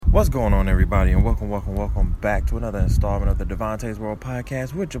What's going on, everybody, and welcome back to another installment of the Devontae's World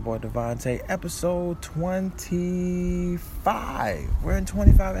Podcast with your boy Devontae, episode 25. We're in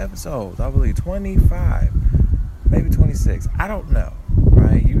 25 episodes, I believe, 25, maybe 26. I don't know,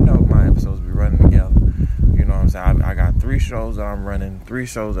 right? You know my episodes be running together. You know what I'm saying? I got 3 shows that I'm running, 3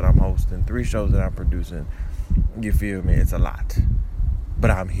 shows that I'm hosting, 3 shows that I'm producing. You feel me? It's a lot. But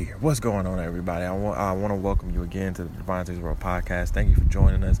I'm here. What's going on, everybody? I want to welcome you again to the Devontae's World Podcast. Thank you for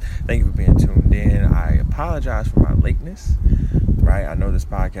joining us. Thank you for being tuned in. I apologize for my lateness, right? I know this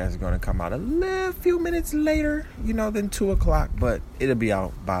podcast is going to come out a few minutes later, than 2 o'clock, but it'll be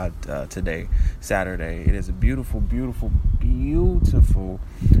out by today, Saturday. It is a beautiful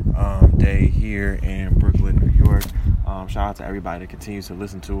day here in Brooklyn, New York. Shout out to everybody that continues to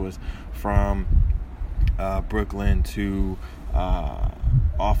listen to us from Brooklyn to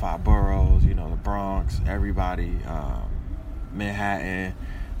off our boroughs, the Bronx, everybody, Manhattan,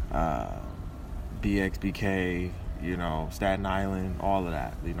 BXBK, Staten Island, all of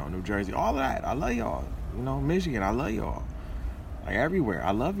that, New Jersey, all of that. I love y'all. Michigan, I love y'all. Like everywhere,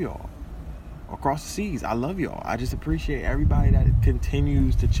 I love y'all. Across the seas, I love y'all. I just appreciate everybody that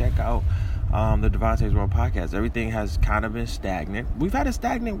continues to check out the Devontae's World Podcast. Everything has kind of been stagnant. We've had a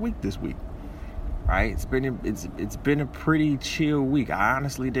stagnant week this week. Right, it's been a pretty chill week. I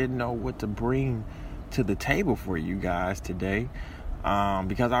honestly didn't know what to bring to the table for you guys today,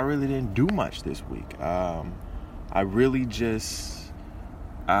 because I really didn't do much this week. I really just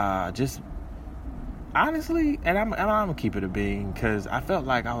honestly, and I'm gonna keep it a bean, because I felt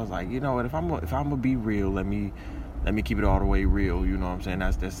like I was like, you know what, if I'm gonna be real, let me keep it all the way real. You know what I'm saying?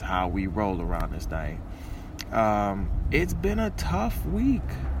 That's how we roll around this thing. It's been a tough week,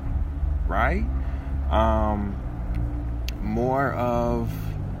 right? More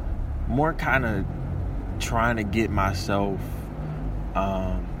kind of trying to get myself,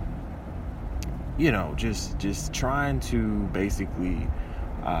 just trying to basically,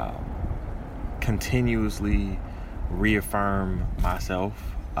 continuously reaffirm myself.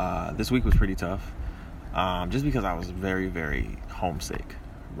 This week was pretty tough, just because I was very, very homesick,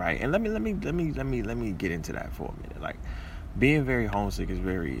 right? And let me get into that for a minute. Like, being very homesick is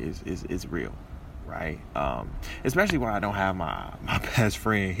real. Right? Especially when I don't have my best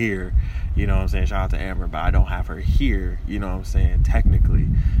friend here, you know what I'm saying? Shout out to Amber, but I don't have her here, you know what I'm saying? Technically,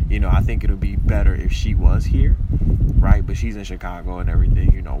 I think it would be better if she was here, right? But she's in Chicago and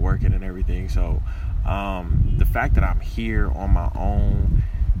everything, working and everything. So, the fact that I'm here on my own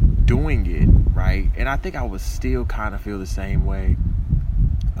doing it, right? And I think I would still kind of feel the same way,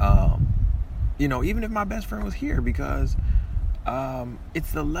 even if my best friend was here, because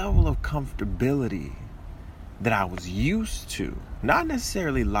it's the level of comfortability that I was used to, not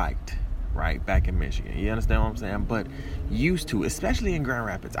necessarily liked, right, back in Michigan. You understand what I'm saying? But used to, especially in Grand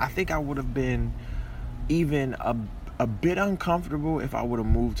Rapids. I think I would have been even a bit uncomfortable if I would have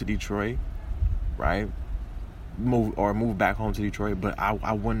moved to Detroit, right? Moved back home to Detroit, but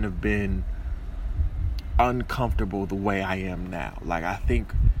I wouldn't have been uncomfortable the way I am now. Like, I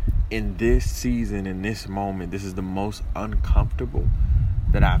think in this season, in this moment, this is the most uncomfortable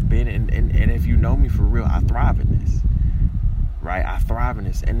that I've been. And if you know me for real, I thrive in this, right? I thrive in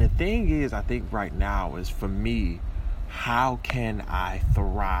this. And the thing is, I think right now is, for me, how can I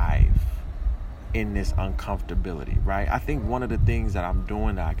thrive in this uncomfortability, right? I think one of the things that I'm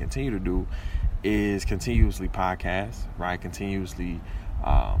doing, that I continue to do, is continuously podcast, right? Continuously,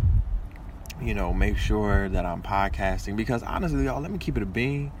 make sure that I'm podcasting. Because honestly, y'all, let me keep it a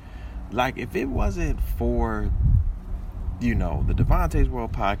bean. Like, if it wasn't for, the Devontae's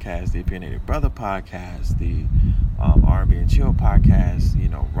World Podcast, the Opinionated Brother Podcast, the R&B and Chill Podcast,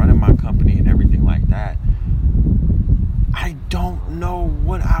 running my company and everything like that, I don't know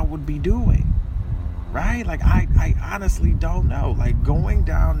what I would be doing, right? Like, I honestly don't know. Like, going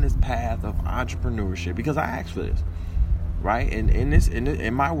down this path of entrepreneurship, because I asked for this, right? And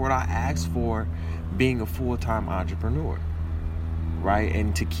in my world, I asked for being a full-time entrepreneur, right?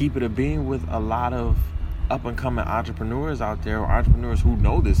 And to keep it a being with a lot of up-and-coming entrepreneurs out there, or entrepreneurs who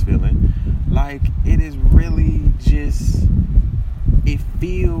know this feeling, like, it is really just, it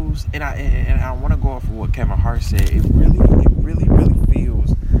feels, and I want to go off of what Kevin Hart said, it really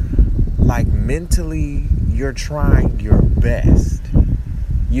feels like mentally you're trying your best,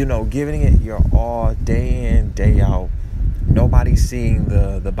 giving it your all, day in, day out. Nobody's seeing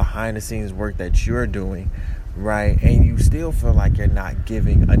the behind-the-scenes work that you're doing, right? And you still feel like you're not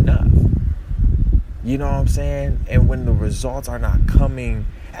giving enough. You know what I'm saying? And when the results are not coming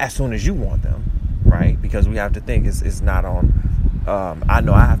as soon as you want them, right? Because we have to think, it's not on, I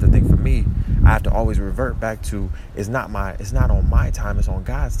know I have to think for me, I have to always revert back to, it's not on my time, it's on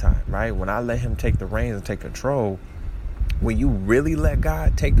God's time, right? When I let him take the reins and take control, when you really let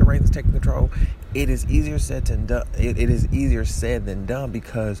God take the reins and take control, it is easier said than done. It is easier said than done,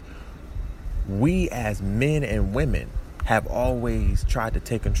 because we as men and women have always tried to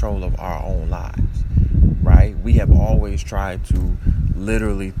take control of our own lives, right? We have always tried to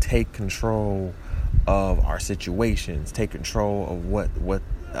literally take control of our situations, take control of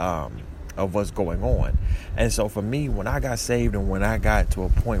what's going on. And so for me, when I got saved and when I got to a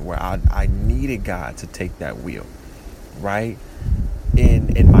point where I needed God to take that wheel, right,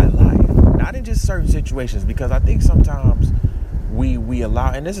 in my life, not in just certain situations, because I think sometimes we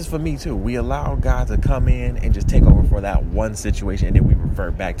allow, and this is for me too, we allow God to come in and just take over for that one situation, and then we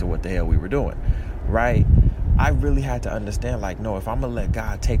revert back to what the hell we were doing, right? I really had to understand, like, no, if I'm gonna let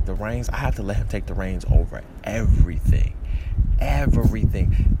God take the reins, I have to let him take the reins over everything.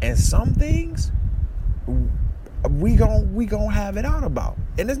 And some things we gonna have it out about,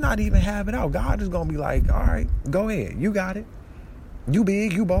 and it's not even have it out. God is gonna be like, all right, go ahead, you got it, you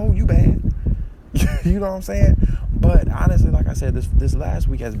big, you bold, you bad. You know what I'm saying? But honestly, like I said, this last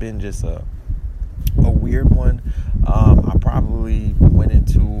week has been just a weird one. I probably went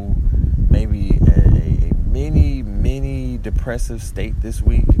into maybe a mini depressive state this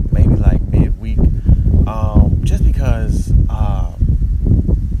week, maybe like midweek, just because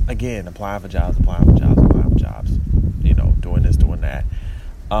again, applying for jobs, you know, doing this, doing that,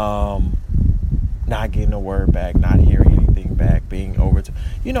 not getting a word back, not hearing anything back, being over to,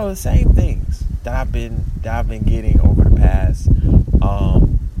 you know, the same things that I've been getting over the past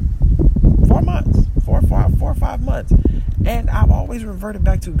 4 or 5 months. And I've always reverted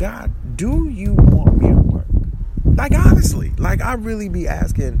back to, God, do you want me to work? Like, honestly, like, I really be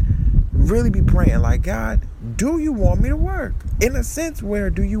asking, really be praying, like, God, do you want me to work? In a sense where,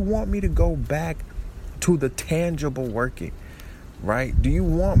 do you want me to go back to the tangible working, right? Do you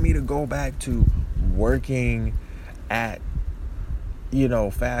want me to go back to working at, you know,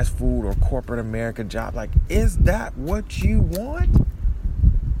 fast food or corporate America job? Like, is that what you want?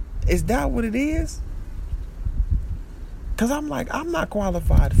 Is that what it is? Because I'm like, I'm not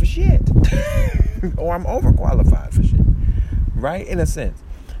qualified for shit. Or I'm overqualified for shit, right? In a sense.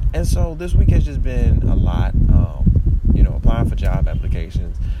 And so this week has just been a lot, you know, applying for job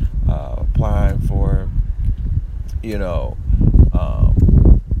applications, applying for, you know,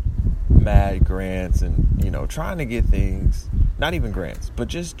 mad grants, and, you know, trying to get things, not even grants, but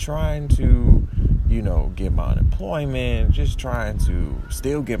just trying to, you know, get my unemployment, just trying to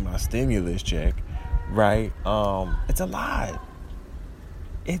still get my stimulus check, right? It's a lot.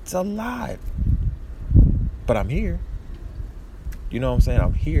 But I'm here. You know what I'm saying?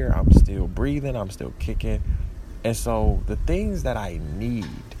 I'm here. I'm still breathing. I'm still kicking. And so the things that I need,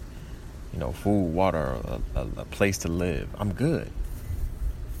 you know, food, water, a place to live, I'm good.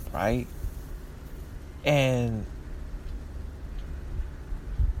 Right? And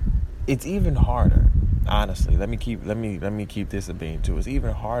it's even harder, honestly. Let me keep this a being too. It's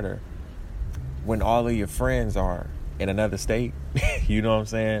even harder when all of your friends are in another state. You know what I'm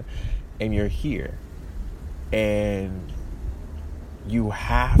saying? And you're here. And you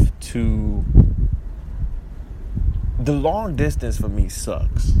have to, the long distance for me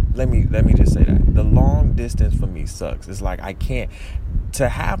sucks. Let me just say that. The long distance for me sucks. It's like, I can't, to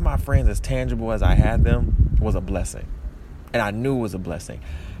have my friends as tangible as I had them was a blessing. And I knew it was a blessing.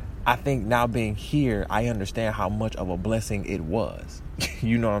 I think now being here, I understand how much of a blessing it was.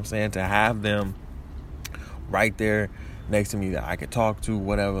 You know what I'm saying? To have them right there next to me that I could talk to,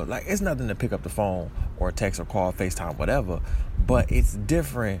 whatever. Like, it's nothing to pick up the phone or text or call, FaceTime, whatever. But it's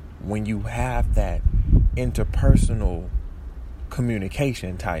different when you have that interpersonal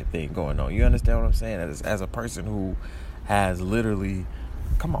communication type thing going on. You understand what I'm saying? As a person who has literally,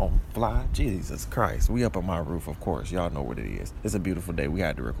 come on, fly, Jesus Christ. We up on my roof, of course. Y'all know what it is. It's a beautiful day. We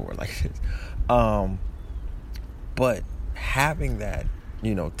had to record like this. But having that,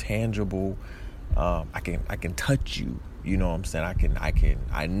 you know, tangible, I can touch you. You know what I'm saying?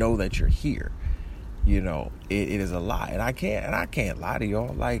 I know that you're here. You know, it is a lot. And I can't lie to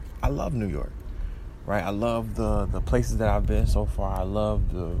y'all. Like, I love New York. Right? I love the places that I've been so far. I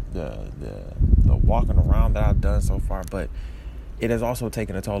love the walking around that I've done so far. But it has also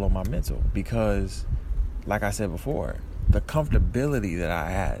taken a toll on my mental, because, like I said before, the comfortability that I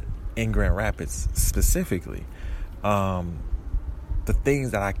had in Grand Rapids specifically, the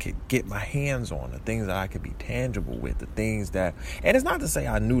things that I could get my hands on, the things that I could be tangible with, the things that, and it's not to say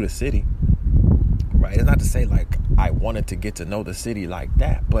I knew the city, right? It's not to say like I wanted to get to know the city like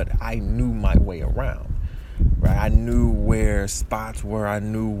that, but I knew my way around, right? I knew where spots were. I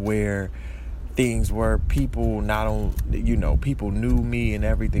knew where things where people people knew me and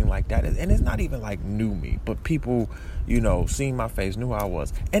everything like that. And it's not even like knew me, but people, seen my face, knew who I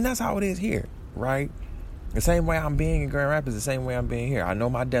was. And that's how it is here, right? The same way I'm being in Grand Rapids, the same way I'm being here. I know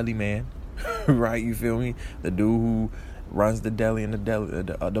my deli man, right? You feel me? The dude who runs the deli and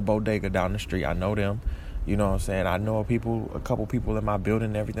the bodega down the street. I know them. You know what I'm saying? I know a couple people in my building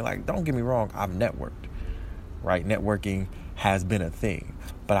and everything. Like, don't get me wrong, I've networked, right? Networking has been a thing.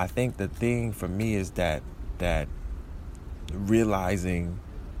 But I think the thing for me is that realizing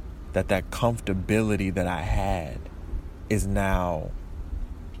that comfortability that I had is now,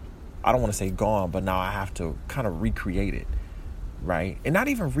 I don't want to say gone, but now I have to kind of recreate it, right? And not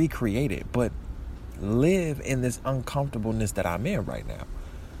even recreate it, but live in this uncomfortableness that I'm in right now,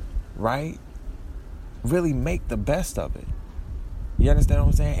 right? Really make the best of it. You understand what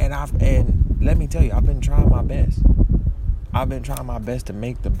I'm saying? And let me tell you, I've been trying my best. I've been trying my best to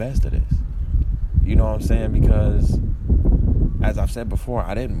make the best of this. You know what I'm saying? Because, as I've said before,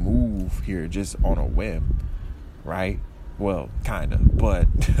 I didn't move here just on a whim, right? Well, kind of. But,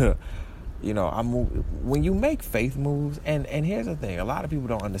 I move. When you make faith moves, and here's the thing, a lot of people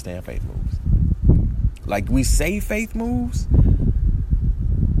don't understand faith moves. Like, we say faith moves,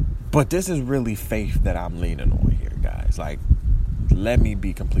 but this is really faith that I'm leaning on here, guys. Like, let me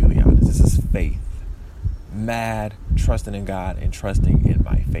be completely honest. This is faith. Mad trusting in God and trusting in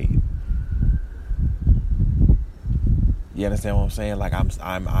my faith. You understand what I'm saying? Like,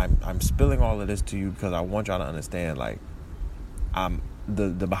 I'm spilling all of this to you because I want y'all to understand, like,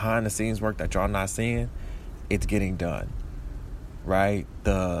 the behind the scenes work that y'all not seeing, it's getting done. Right?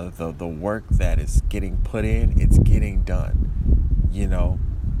 The work that is getting put in, it's getting done.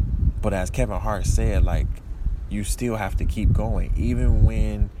 But as Kevin Hart said, like, you still have to keep going, even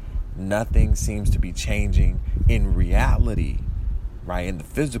when nothing seems to be changing in reality, right? In the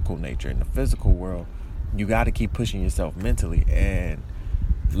physical nature, in the physical world, you got to keep pushing yourself mentally. And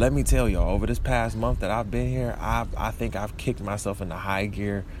let me tell y'all, over this past month that I've been here, I think I've kicked myself into high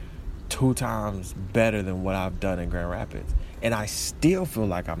gear 2 times better than what I've done in Grand Rapids. And I still feel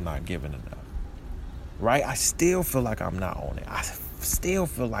like I'm not giving enough, right? I still feel like I'm not on it. I still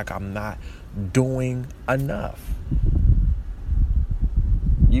feel like I'm not doing enough.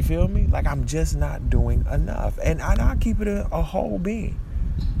 You feel me? Like, I'm just not doing enough. And I'll keep it a whole being.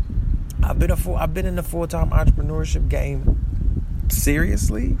 I've been in the full-time entrepreneurship game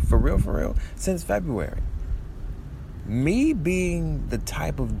seriously, for real, since February. Me being the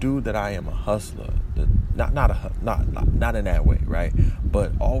type of dude that I am, a hustler, not in that way, right?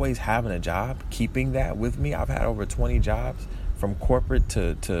 But always having a job, keeping that with me. I've had over 20 jobs, from corporate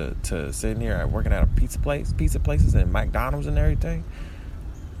to sitting here working at a pizza places and McDonald's and everything.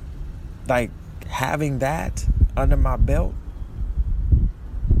 Like, having that under my belt,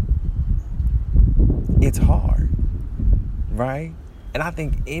 it's hard, right? And I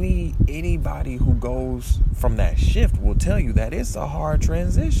think anybody who goes from that shift will tell you that it's a hard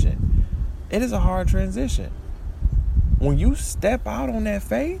transition. It is a hard transition. When you step out on that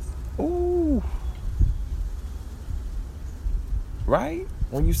faith, ooh, right?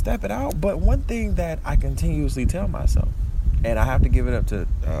 When you step it out. But one thing that I continuously tell myself, and I have to give it up to,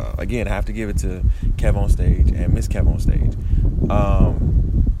 I have to give it to Kev on stage and Miss Kev on stage,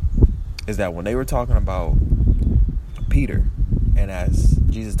 is that when they were talking about Peter, and as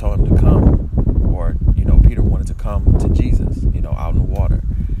Jesus told him to come, or, Peter wanted to come to Jesus, out in the water,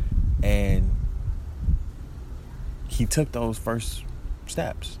 and he took those first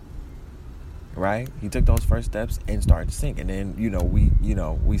steps, right? He took those first steps and started to sink. And then,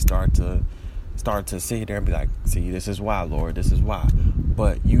 we start to sit there and be like, see, this is why, Lord, this is why.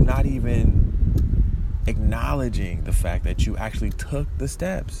 But you're not even acknowledging the fact that you actually took the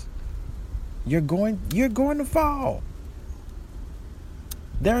steps. You're going to fall.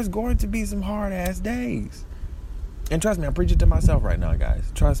 There's going to be some hard ass days. And trust me, I'm preaching to myself right now, guys.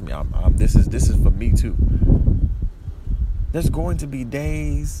 Trust me, this is for me too. There's going to be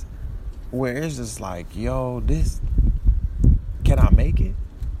days where it's just like, yo, can I make it?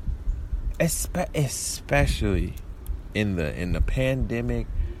 Especially in the pandemic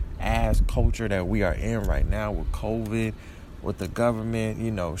ass culture that we are in right now, with COVID, with the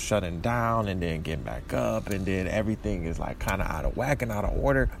government, shutting down and then getting back up, and then everything is like kind of out of whack and out of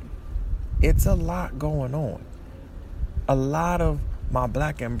order. It's a lot going on. A lot of my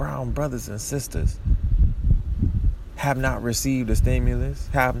black and brown brothers and sisters have not received a stimulus,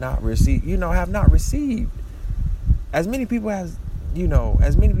 have not received as many people as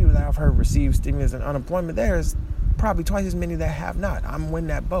that I've heard receive stimulus and unemployment. There's probably twice as many that have not. I'm in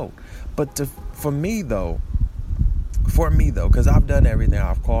that boat. But for me though, because I've done everything.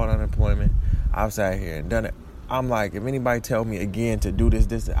 I've called unemployment. I've sat here and done it. I'm like, if anybody tell me again to do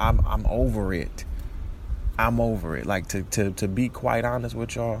this, I'm over it. I'm over it. Like, to be quite honest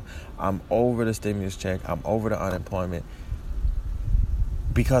with y'all, I'm over the stimulus check. I'm over the unemployment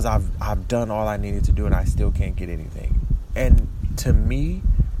because I've done all I needed to do and I still can't get anything. And to me,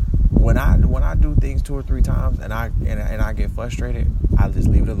 when I do things 2 or 3 times and I get frustrated, I just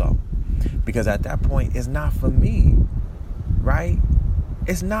leave it alone. Because at that point, it's not for me, right?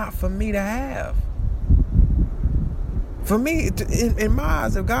 It's not for me to have. For me, in my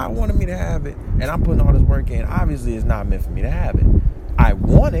eyes, if God wanted me to have it and I'm putting all this work in, obviously it's not meant for me to have it. I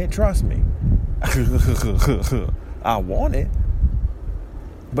want it, trust me. I want it.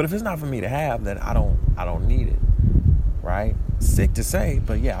 But if it's not for me to have, then I don't need it. Right? Sick to say,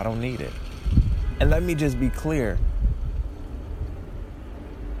 but yeah, I don't need it. And let me just be clear.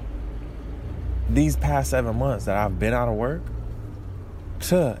 These past 7 months that I've been out of work,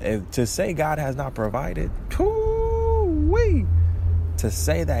 to say God has not provided, to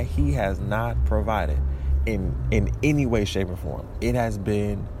say that He has not provided in any way, shape, or form, it has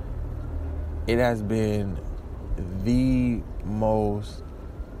been the most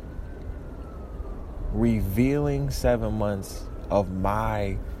revealing 7 months of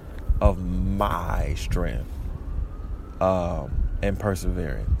my strength and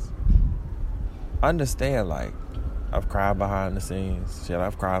perseverance. Understand, like, I've cried behind the scenes. Shit,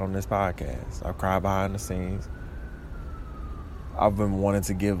 I've cried on this podcast. I've cried behind the scenes. I've been wanting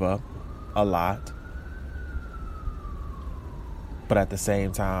to give up a lot. But at the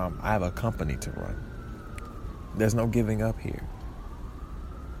same time, I have a company to run. There's no giving up here.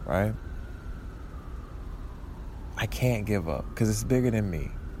 Right? I can't give up because it's bigger than me.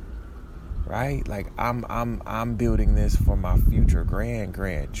 Right? Like, I'm building this for my future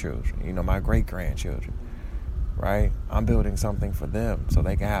grandchildren, you know, my great grandchildren. Right? I'm building something for them so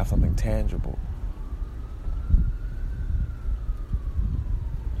they can have something tangible.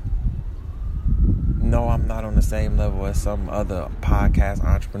 No, I'm not on the same level as some other podcast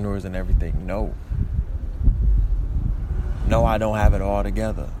entrepreneurs and everything. No, I don't have it all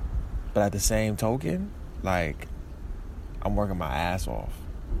together. But at the same token, like, I'm working my ass off.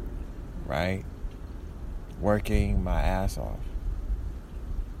 Right? Working my ass off.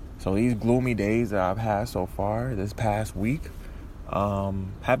 So these gloomy days that I've had so far, this past week,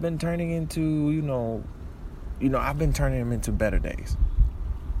 have been turning into, you know, I've been turning them into better days.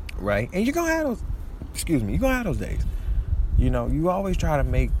 Right? And you're going to have those, you're going to have those days. You know, you always try to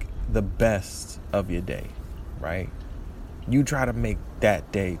make the best of your day. Right? You try to make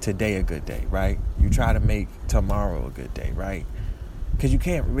today a good day. Right? You try to make tomorrow a good day. Right? Because you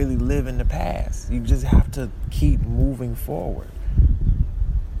can't really live in the past. You just have to keep moving forward.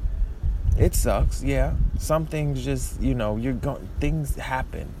 It sucks, yeah. Some things just, things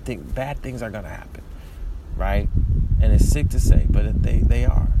happen. Bad things are going to happen, right? And it's sick to say, but they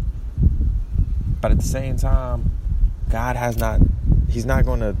are. But at the same time, God He's not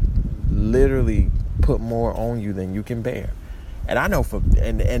going to literally put more on you than you can bear. And I know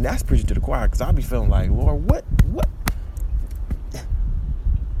and that's preaching to the choir, because I'll be feeling like, Lord, what?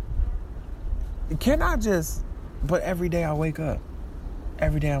 Can I just, but every day I wake up.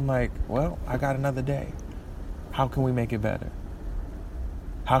 Every day I'm like, well, I got another day. How can we make it better?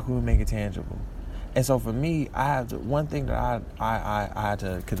 How can we make it tangible? And so for me, one thing that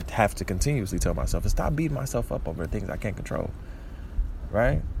I have to continuously tell myself is stop beating myself up over the things I can't control.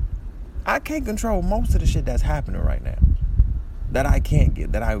 Right? I can't control most of the shit that's happening right now. That I can't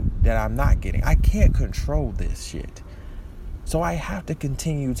get, that I'm not getting. I can't control this shit. So I have to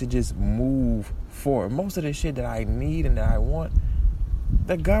continue to just move forward. Most of the shit that I need and that I want,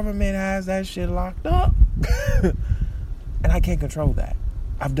 the government has that shit locked up. And I can't control that.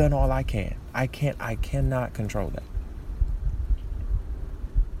 I've done all I can. I cannot control that.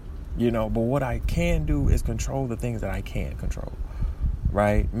 But what I can do is control the things that I can't control.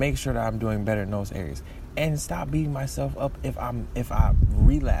 Right? Make sure that I'm doing better in those areas. And stop beating myself up if I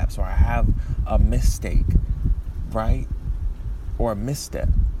relapse or I have a mistake. Right? Or a misstep.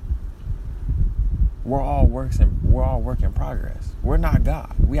 We're all work in progress. We're not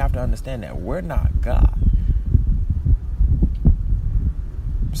God. We have to understand that. We're not God.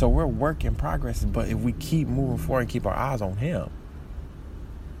 So we're work in progress, but if we keep moving forward and keep our eyes on Him,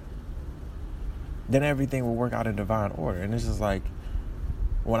 then everything will work out in divine order. And it's just like,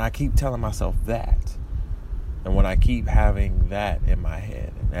 when I keep telling myself that, and when I keep having that in my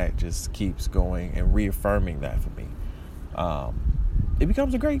head, and that just keeps going and reaffirming that for me, it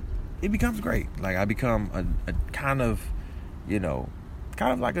becomes great. Like, I become a kind of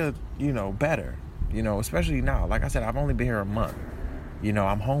like a, better, especially now. Like I said, I've only been here a month.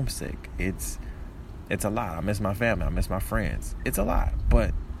 I'm homesick. It's It's a lot. I miss my family. I miss my friends. It's a lot,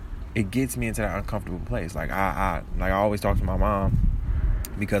 but it gets me into that uncomfortable place. Like I always talk to my mom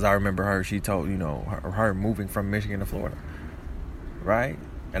because I remember her. She told her moving from Michigan to Florida, right?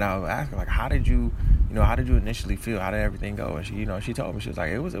 And I was asking like, how did you initially feel? How did everything go? And she told me, she was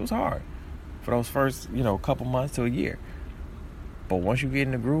like, it was hard for those first couple months to a year. But once you get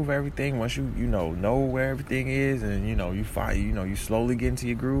in the groove of everything, once you know where everything is, and you find you slowly get into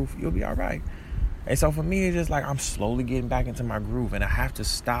your groove, you'll be all right. And so for me, it's just like I'm slowly getting back into my groove, and I have to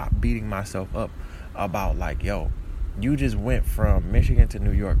stop beating myself up about like, yo, you just went from Michigan to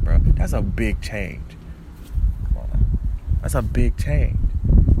New York, bro. That's a big change. Come on now. That's a big change.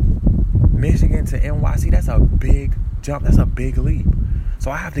 Michigan to NYC, that's a big jump. That's a big leap.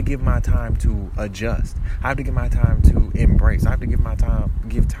 So I have to give my time to adjust. I have to give my time to embrace. I have to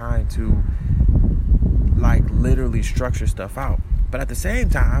give time to like literally structure stuff out. But at the same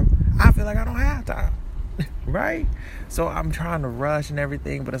time, I feel like I don't have time. Right? So I'm trying to rush and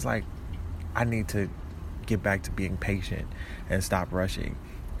everything, but it's like I need to get back to being patient and stop rushing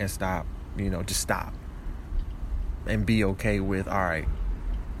and stop, just stop. And be okay with, all right,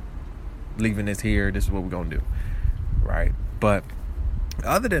 leaving this here, this is what we're gonna do. Right? But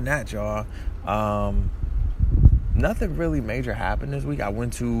other than that, y'all, nothing really major happened this week. I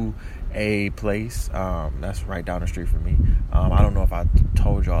went to a place that's right down the street from me. I don't know if I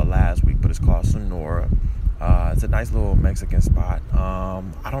told y'all last week, but it's called Sonora. It's a nice little Mexican spot.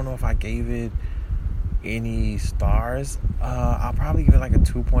 I don't know if I gave it any stars. I'll probably give it like a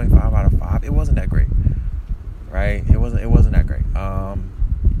 2.5 out of 5. It wasn't that great, right? It wasn't that great.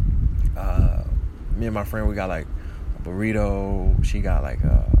 Me and my friend, we got like a burrito. She got like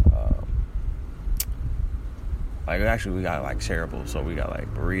actually we got like shareable. So we got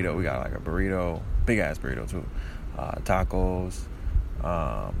like burrito. We got like a burrito, big ass burrito too. Tacos,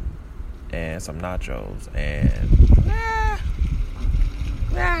 and some nachos, and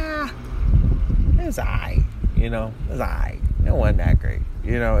it's alright. It's alright. It wasn't that great.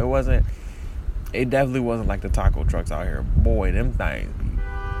 It definitely wasn't like the taco trucks out here. Boy, them things be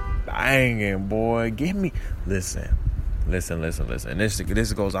banging, boy. Listen. This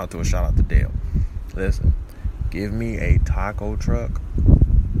goes out to a shout out to Dale. Listen, give me a taco truck.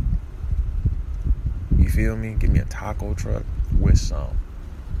 You feel me? Give me a taco truck with some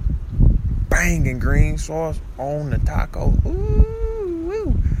banging green sauce on the taco.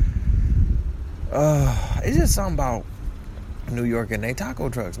 Ooh. It's just something about New York and they taco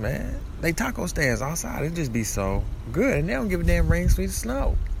trucks, man. They taco stands outside. It just be so good. And they don't give a damn rain, sleet, or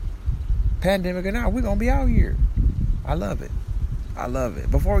snow. Pandemic or not, we're going to be out here. I love it.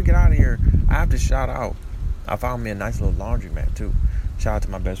 Before we get out of here, I have to shout out. I found me a nice little laundromat, too. Shout out to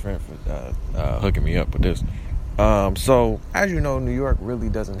my best friend for hooking me up with this. So, as you know, New York really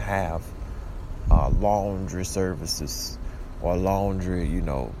doesn't have laundry services or laundry,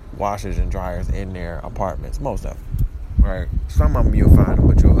 washers and dryers in their apartments. Most of them, right? Some of them you'll find them,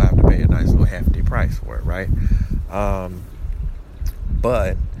 but you'll have to pay a nice little hefty price for it, right?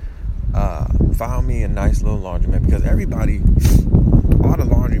 But found me a nice little laundromat because all the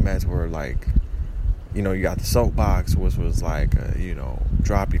laundromats were like, you got the soap box, which was like,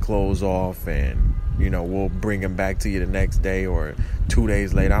 drop your clothes off and, we'll bring them back to you the next day or 2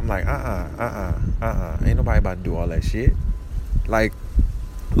 days later. I'm like, ain't nobody about to do all that shit. Like,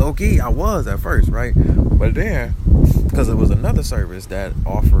 low key, I was at first, right? But then, because it was another service that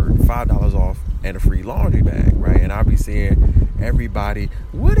offered $5 off and a free laundry bag, right? And I'll be seeing everybody,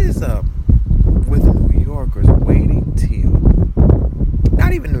 what is up with New Yorkers waiting till,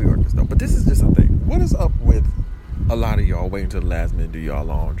 not even New Yorkers though, but this is just a thing. What is up with a lot of y'all waiting till the last minute to do y'all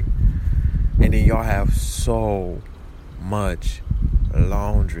laundry? And then y'all have so much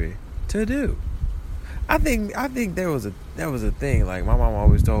laundry to do. I think there was a thing, like my mom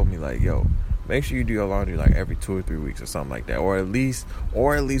always told me, like, yo, make sure you do your laundry like every 2 or 3 weeks or something like that, or at least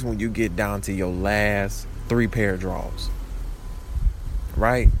when you get down to your last 3 pair of drawers,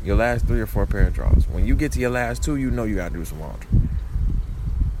 right? Your last 3 or 4 pair of drawers. When you get to your last 2, you gotta do some laundry.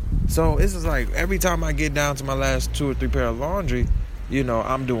 So it's just like every time I get down to my last 2 or 3 pair of laundry,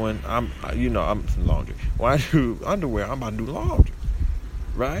 I'm laundry. When I do underwear, I'm about to do laundry,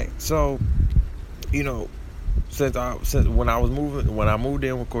 right? So, since when I moved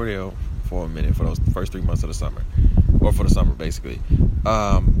in with Cordell for a minute for those first 3 months of the summer, or for the summer basically,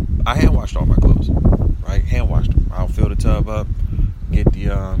 I hand washed all my clothes, right? Hand washed them. I'll fill the tub up, get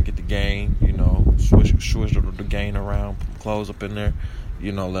the gain, swish the gain around, put clothes up in there,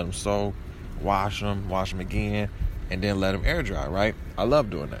 let them soak, wash them again, and then let them air dry, right? I love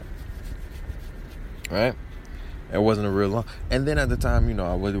doing that, right? It wasn't a real long. And then at the time,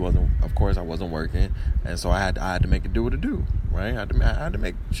 I really wasn't. Of course, I wasn't working, and so I had to make it do what it do. Right? I had to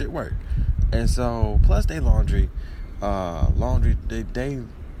make shit work. And so plus they laundry, they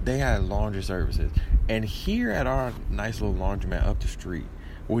had laundry services. And here at our nice little laundromat up the street,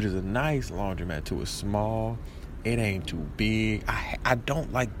 which is a nice laundromat too, it's small. It ain't too big. I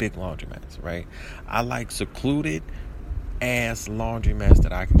don't like big laundromats, right? I like secluded ass laundromats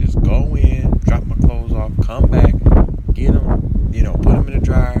that I can just go in, drop my clothes off, come back, get them, put them in the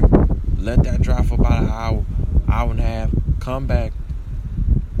dryer, let that dry for about an hour and a half, come back,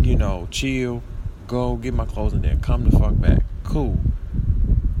 chill, go get my clothes in there, come the fuck back. Cool.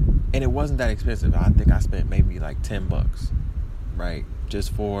 And it wasn't that expensive. I think I spent maybe like $10, right?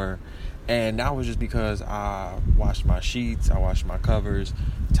 And that was just because I washed my sheets, I washed my covers,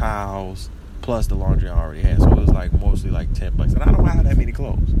 towels, plus the laundry I already had. So it was like mostly like $10. And I don't have that many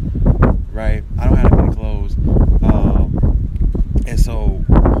clothes, right? I don't have that many clothes. And so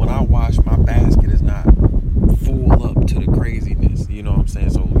when I wash, my basket is not full up to the craziness. You know what I'm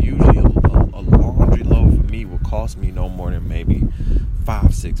saying? So usually a laundry load for me will cost me no more than maybe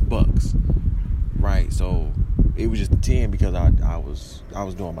 $5-6, right? So it was just 10 because I was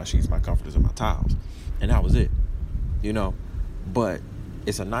doing my sheets, my comforters, and my towels, and that was it, But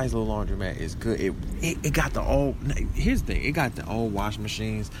it's a nice little laundromat. It's good. It got the old. Here's the thing. It got the old washing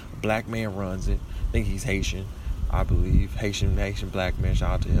machines. A black man runs it. I think he's Haitian, I believe. Haitian black man.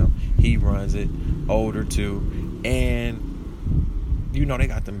 Shout out to him. He runs it. Older too, and they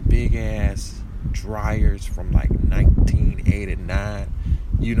got them big ass dryers from like 1989.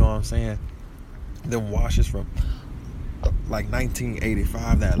 You know what I'm saying? Them washers from like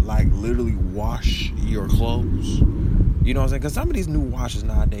 1985 that like literally wash your clothes. You know what I'm saying? Because some of these new washers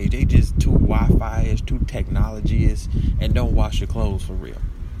nowadays, they just too Wi-Fi-ish, too technology-ish, and don't wash your clothes for real.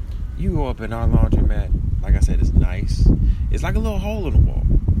 You go up in our laundromat, like I said, it's nice. It's like a little hole in the wall,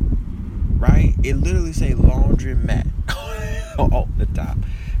 right? It literally say laundromat on the top.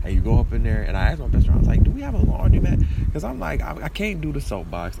 And you go up in there, and I asked my best friend, I was like, do we have a laundromat? Because I'm like, I can't do the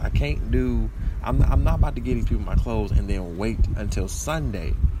soapbox. I'm not about to get these people my clothes and then wait until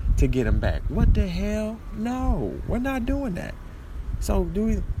Sunday to get them back. What the hell? No, we're not doing that. So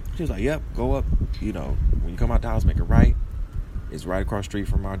she was like, yep, go up, when you come out the house, make it right. It's right across the street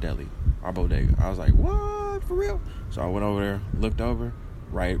from our deli, our bodega. I was like, what, for real? So I went over there, looked over,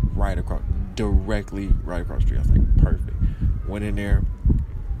 right across, directly right across the street. I was like, perfect. Went in there,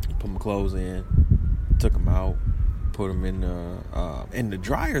 put my clothes in, took them out, put them in and the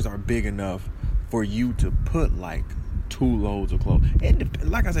dryers are big enough for you to put like 2 loads of clothes.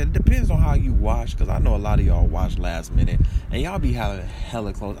 Like I said, it depends on how you wash, because I know a lot of y'all wash last minute and y'all be having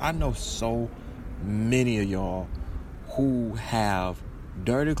hella clothes. I know so many of y'all who have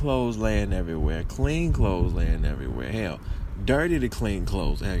dirty clothes laying everywhere, clean clothes laying everywhere, hell, dirty to clean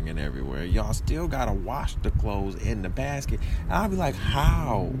clothes hanging everywhere. Y'all still gotta wash the clothes in the basket. And I'll be like,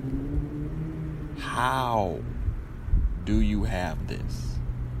 how do you have this?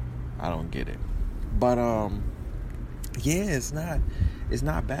 I don't get it. But yeah, it's not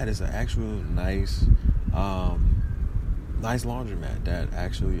bad. It's an actual nice laundromat that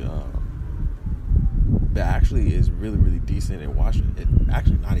actually is really, really decent in washing. It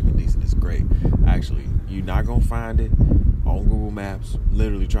actually not even decent, it's great. Actually, you're not gonna find it on Google Maps.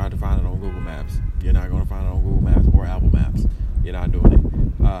 Literally try to find it on Google Maps. You're not gonna find it on Google Maps or Apple Maps. You're not doing it.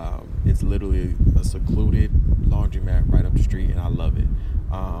 It's literally a secluded laundromat right up the street, and I love it.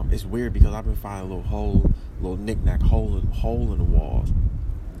 It's weird because I've been finding a little knick-knack hole in the walls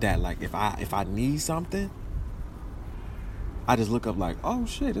that, like, if I need something, I just look up like, oh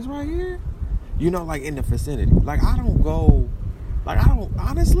shit, it's right here. Like in the vicinity. Like I don't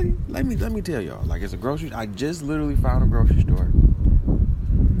honestly, let me tell y'all, like it's a grocery. I just literally found a grocery store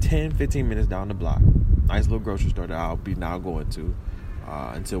 10-15 minutes down the block. Nice little grocery store that I'll be now going to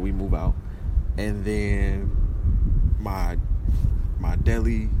until we move out. And then my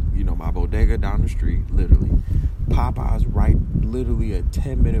deli, my bodega down the street, literally. Popeyes right, literally a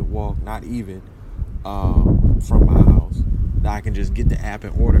 10-minute walk, not even, from my house, that I can just get the app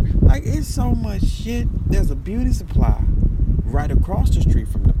and order. Like, it's so much shit. There's a beauty supply right across the street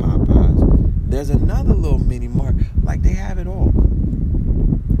from the Popeyes. There's another little mini mart. Like, they have it all.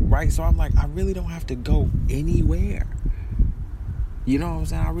 Right? So I'm like, I really don't have to go anywhere. You know what I'm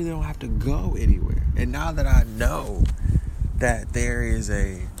saying? I really don't have to go anywhere. And now that I know that there is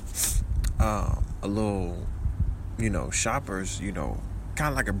a little, shoppers, kind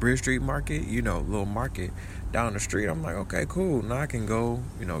of like a Bridge Street market, little market down the street. I'm like, okay, cool. Now I can go,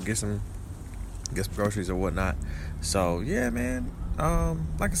 get some groceries or whatnot. So yeah, man.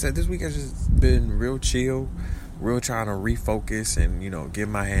 Like I said, this week has just been real chill, real trying to refocus and, get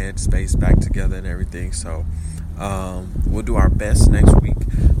my head space back together and everything. So we'll do our best next week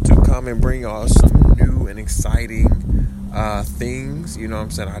to come and bring y'all some new and exciting things. You know what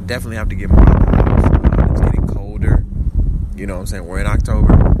I'm saying? I definitely have to get more out of the house. It's getting colder. You know what I'm saying? We're in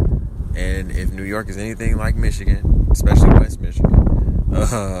October. And if New York is anything like Michigan, especially West Michigan,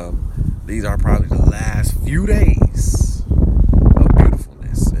 these are probably the last few days of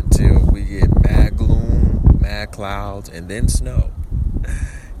beautifulness until we get mad gloom, mad clouds, and then snow.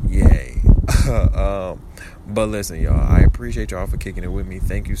 Yay. But listen, y'all, I appreciate y'all for kicking it with me.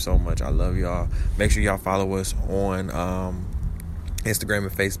 Thank you so much. I love y'all. Make sure y'all follow us on Instagram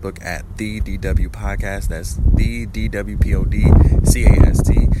and Facebook at the DW Podcast. That's the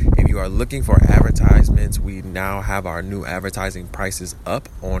DWPODCAST. If you are looking for advertisements, we now have our new advertising prices up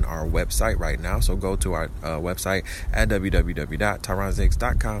on our website right now. So go to our website at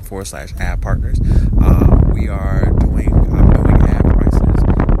www.tyronziggs.com/ad partners. I'm doing ad prices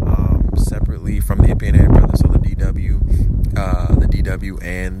separately from the Opinionated Brothers. So the DW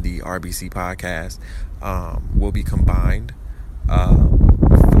and the RBC podcast will be combined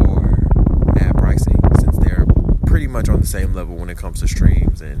for ad pricing, since they're pretty much on the same level when it comes to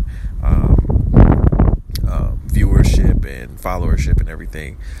streams and viewership and followership and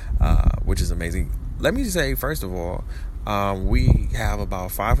everything, which is amazing. Let me say, first of all, we have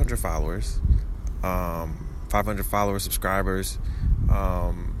about 500 followers, 500 subscribers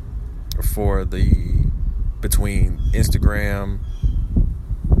between Instagram,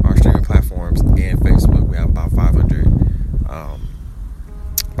 our streaming platforms, and Facebook. We have about 500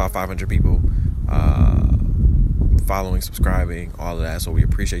 people following, subscribing, all of that. So we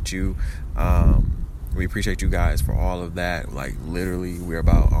appreciate you. We appreciate you guys for all of that. Like, literally, we're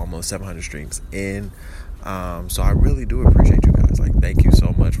about almost 700 streams in. So I really do appreciate you guys. Like, thank you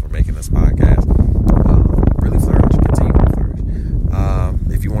so much for making this podcast really flourish, continue to flourish.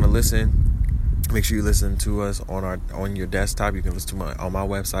 If you want to listen, make sure you listen to us on your desktop. You can listen to on my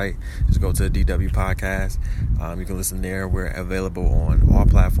website. Just go to the DW Podcast. You can listen there. We're available on all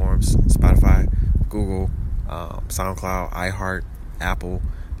platforms: Spotify, Google, SoundCloud, iHeart, Apple,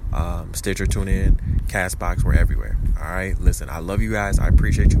 Stitcher, TuneIn, Castbox. We're everywhere. All right. Listen, I love you guys. I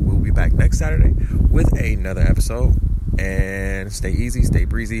appreciate you. We'll be back next Saturday with another episode. And stay easy, stay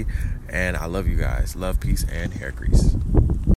breezy. And I love you guys. Love, peace, and hair grease.